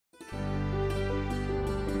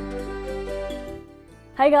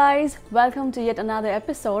Hi guys, welcome to yet another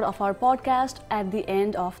episode of our podcast At the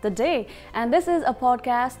End of the Day. And this is a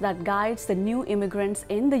podcast that guides the new immigrants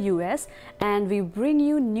in the US, and we bring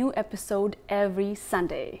you new episode every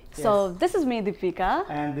Sunday. Yes. So this is me, Dipika.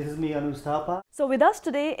 And this is me, Anuz Thapa. So with us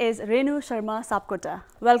today is Renu Sharma Sapkota.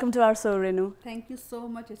 Welcome to our show, Renu. Thank you so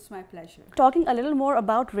much, it's my pleasure. Talking a little more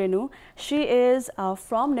about Renu, she is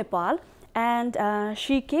from Nepal. And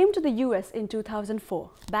she came to the US in 2004.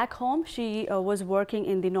 Back home, she was working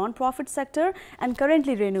in the non-profit sector. And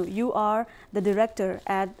currently, Renu, you are the director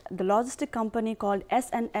at the logistic company called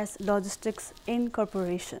SNS Logistics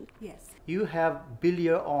Incorporation. Yes. You have built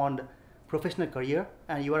your own professional career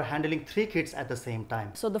and you are handling 3 kids at the same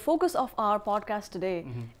time. So the focus of our podcast today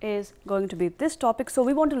is going to be this topic. So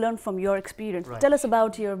we want to learn from your experience. Right. Tell us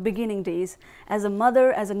about your beginning days as a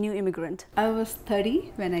mother, as a new immigrant. I was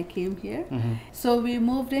 30 when I came here. So we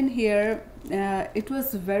moved in here. It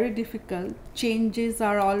was very difficult. Changes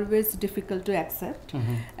are always difficult to accept.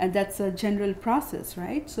 And that's a general process,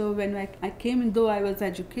 right? So when I came in, though I was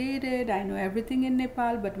educated, I know everything in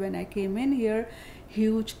Nepal, but when I came in here,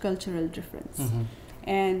 huge cultural difference.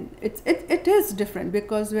 And it is different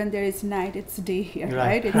because when there is night, it's day here,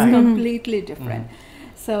 right? It's completely different.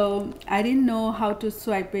 So I didn't know how to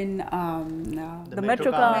swipe in The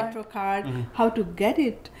metro card. metro card, how to get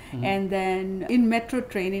it. And then in metro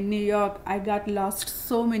train in New York, I got lost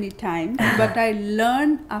so many times, but I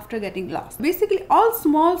learned after getting lost. Basically all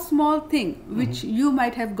small thing which you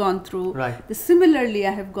might have gone through. Right. Similarly,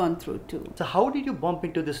 I have gone through too. So how did you bump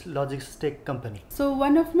into this logistic company? So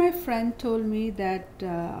one of my friend told me that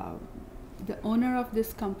the owner of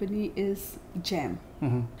this company is Jam.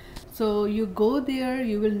 So you go there,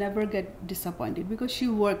 you will never get disappointed because she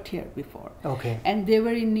worked here before. Okay. And they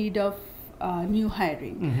were in need of new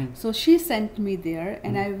hiring. So she sent me there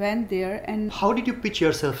and I went there. And How did you pitch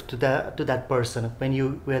yourself to that person when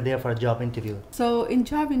you were there for a job interview? so in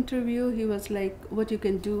job interview, he was like, what you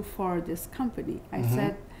can do for this company? I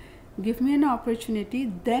said, give me an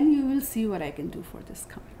opportunity, then you will see what I can do for this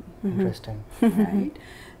company. Interesting. Right?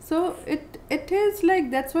 So it is like,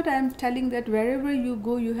 that's what I'm telling, that wherever you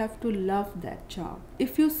go, you have to love that job.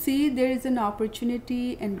 If you see there is an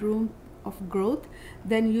opportunity and room of growth,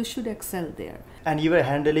 then you should excel there. And you were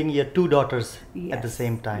handling your 2 daughters at the Yes,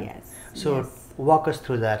 same time. yes, So yes. walk us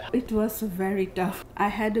through that. It was very tough. I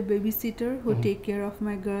had a babysitter who take care of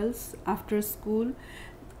my girls after school,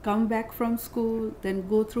 come back from school, then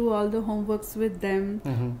go through all the homeworks with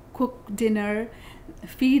them, cook dinner,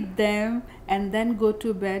 feed them, and then go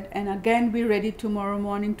to bed, and again be ready tomorrow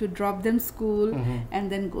morning to drop them school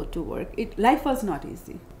and then go to work. Life was not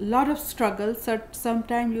easy. Lot of struggle.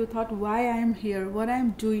 Sometimes you thought, why I am here, what I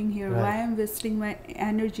am doing here, Right. why I am wasting my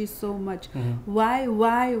energy so much, why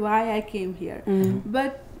I came here.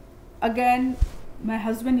 But again, my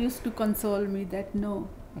husband used to console me that no,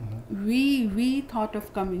 we thought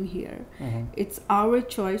of coming here. It's our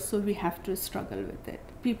choice, so we have to struggle with it.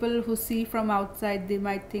 People who see from outside, they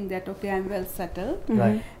might think that, okay, I'm well settled.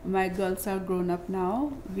 Right. My girls are grown up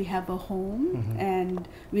now. We have a home and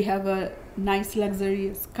we have a nice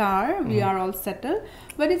luxurious car. We are all settled,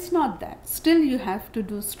 but it's not that. Still, you have to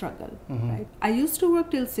do struggle, right? I used to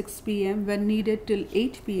work till 6 p.m. when needed till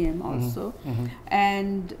 8 p.m. also.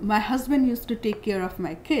 And my husband used to take care of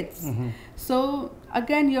my kids. So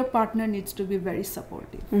again, your partner needs to be very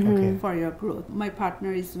supportive Okay. for your growth. My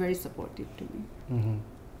partner is very supportive to me.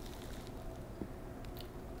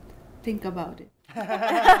 Think about it.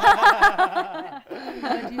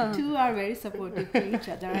 But you two are very supportive to each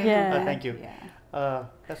other. I know Yeah. that. Thank you. Yeah.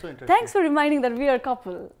 That's so interesting. Thanks for reminding that we are a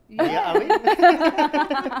couple. Yeah, are we?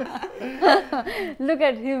 Look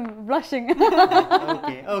at him blushing.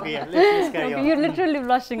 Okay, yeah, let's carry on. You're literally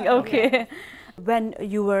blushing. Okay. When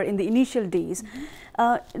you were in the initial days,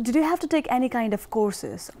 did you have to take any kind of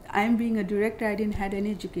courses? I'm being a director, I didn't had any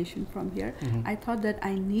education from here. I thought that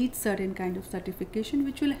I need certain kind of certification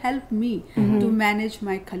which will help me to manage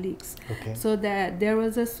my colleagues. Okay. So that there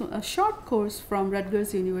was a short course from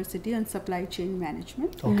Rutgers University on supply chain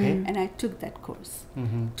management. Okay. And I took that course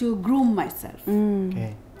to groom myself.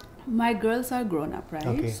 Okay. My girls are grown up, right?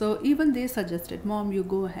 Okay. So even they suggested, Mom, you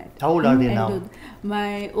go ahead. How old are they and now? do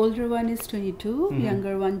my older one is 22,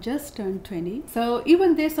 younger one just turned 20. So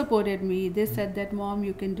even they supported me. They said that, Mom,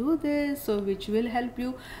 you can do this, so which will help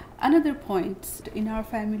you. Another point, in our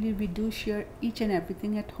family, we do share each and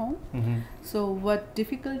everything at home. So what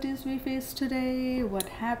difficulties we face today, what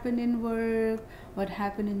happened in work, what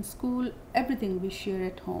happened in school, everything we share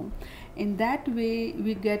at home. In that way,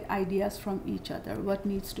 we get ideas from each other, what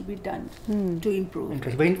needs to be done to improve.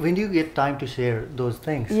 Interesting. When do you get time to share those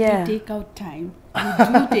things? Yeah. We take out time.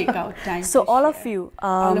 We do take out time. So to all share. of you,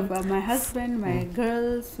 All of my husband, my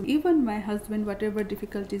girls, even my husband, whatever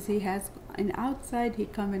difficulties he has in outside, he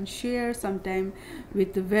come and share, sometime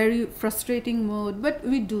with a very frustrating mode, but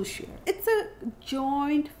we do share. It's a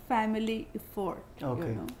joint family effort. Okay.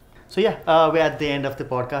 You know? So yeah, we're at the end of the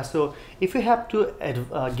podcast. So if you have to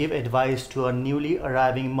give advice to our newly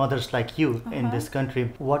arriving mothers like you in this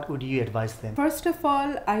country, what would you advise them? First of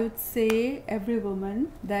all, I would say every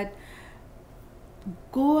woman that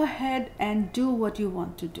go ahead and do what you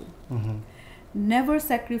want to do. Never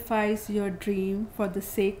sacrifice your dream for the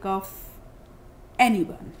sake of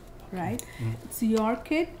anyone, right? It's your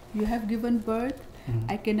kid, you have given birth.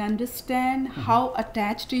 I can understand how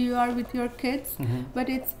attached you are with your kids, but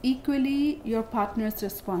it's equally your partner's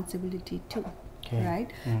responsibility too, right?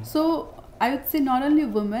 So I would say not only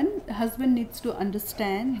women, husband needs to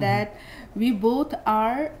understand that we both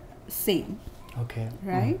are same. Okay.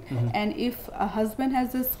 Right? And if a husband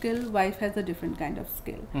has a skill, wife has a different kind of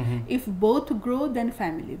skill. If both grow, then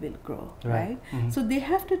family will grow, right? So they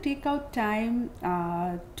have to take out time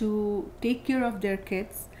to take care of their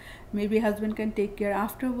kids. Maybe husband can take care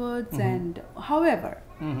afterwards and however.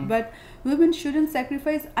 But women shouldn't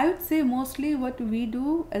sacrifice. I would say mostly what we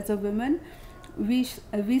do as a woman, we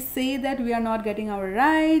say that we are not getting our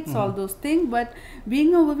rights, all those things, but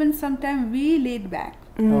being a woman, sometimes we laid back.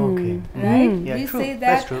 Okay. Right? Yeah, We true. say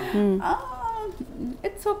That's that true.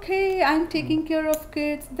 it's okay, I'm taking care of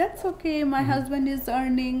kids, that's okay, my husband is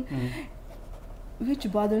earning, which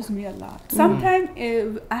bothers me a lot. Sometimes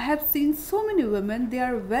I have seen so many women, they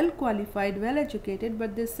are well qualified, well educated,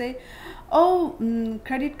 but they say, oh,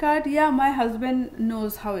 credit card, yeah, my husband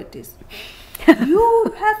knows how it is.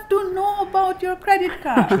 You have to know about your credit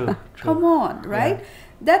card. True. Come on, right?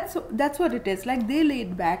 That's what it is. Like they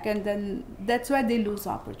laid back, and then that's why they lose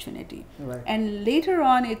opportunity. Right. And later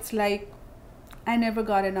on, it's like I never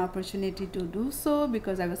got an opportunity to do so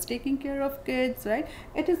because I was taking care of kids. Right?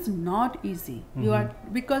 It is not easy. You are,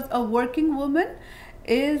 because a working woman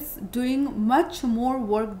is doing much more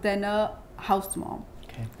work than a house mom.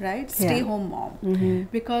 Okay. Right? Stay home mom.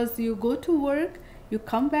 Because you go to work, you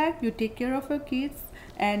come back, you take care of your kids,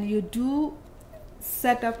 and you do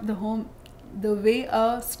set up the home the way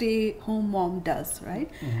a stay-home mom does,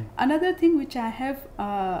 right? Another thing which I have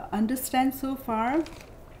understand so far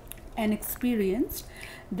and experienced,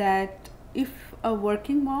 that if a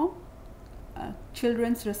working mom,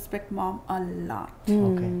 children's respect mom a lot.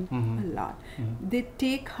 Okay. A lot. They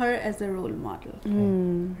take her as a role model,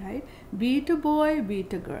 right? Be it a boy, be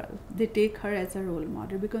it a girl, they take her as a role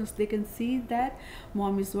model because they can see that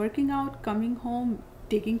mom is working out, coming home,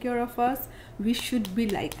 taking care of us. We should be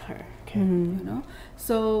like her. Okay. You know,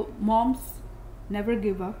 so moms never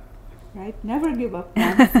give up, right? Never give up,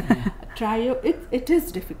 moms. Try it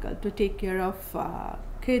is difficult to take care of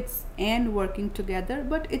kids and working together,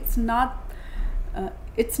 but it's not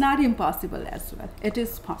impossible as well. It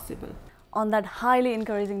is possible. On that highly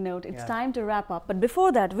encouraging note, it's time to wrap up. But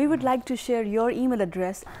before that, we would like to share your email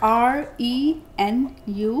address.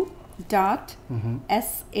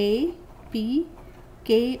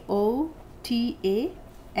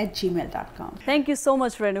 renu.sapkota@gmail.com. Thank you so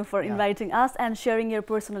much, Renu, for inviting us and sharing your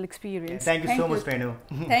personal experience. Thank you so much, Renu.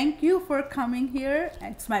 Thank you for coming here.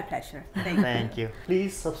 It's my pleasure. Thank you. Thank you.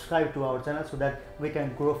 Please subscribe to our channel so that we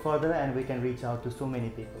can grow further and we can reach out to so many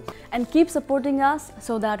people. And keep supporting us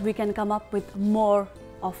so that we can come up with more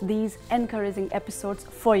of these encouraging episodes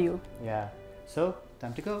for you. Yeah. So,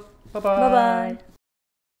 time to go. Bye-bye. Bye-bye.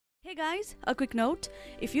 Hey guys, a quick note.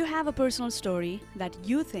 If you have a personal story that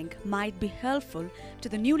you think might be helpful to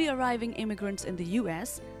the newly arriving immigrants in the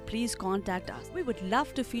US, please contact us. We would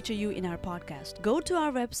love to feature you in our podcast. Go to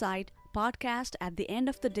our website,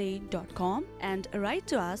 podcast@theendoftheday.com, and write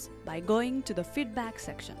to us by going to the feedback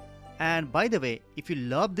section. And by the way, if you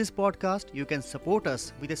love this podcast, you can support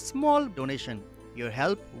us with a small donation. Your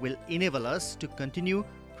help will enable us to continue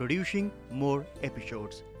producing more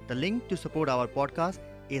episodes. The link to support our podcast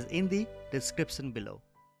is in the description below.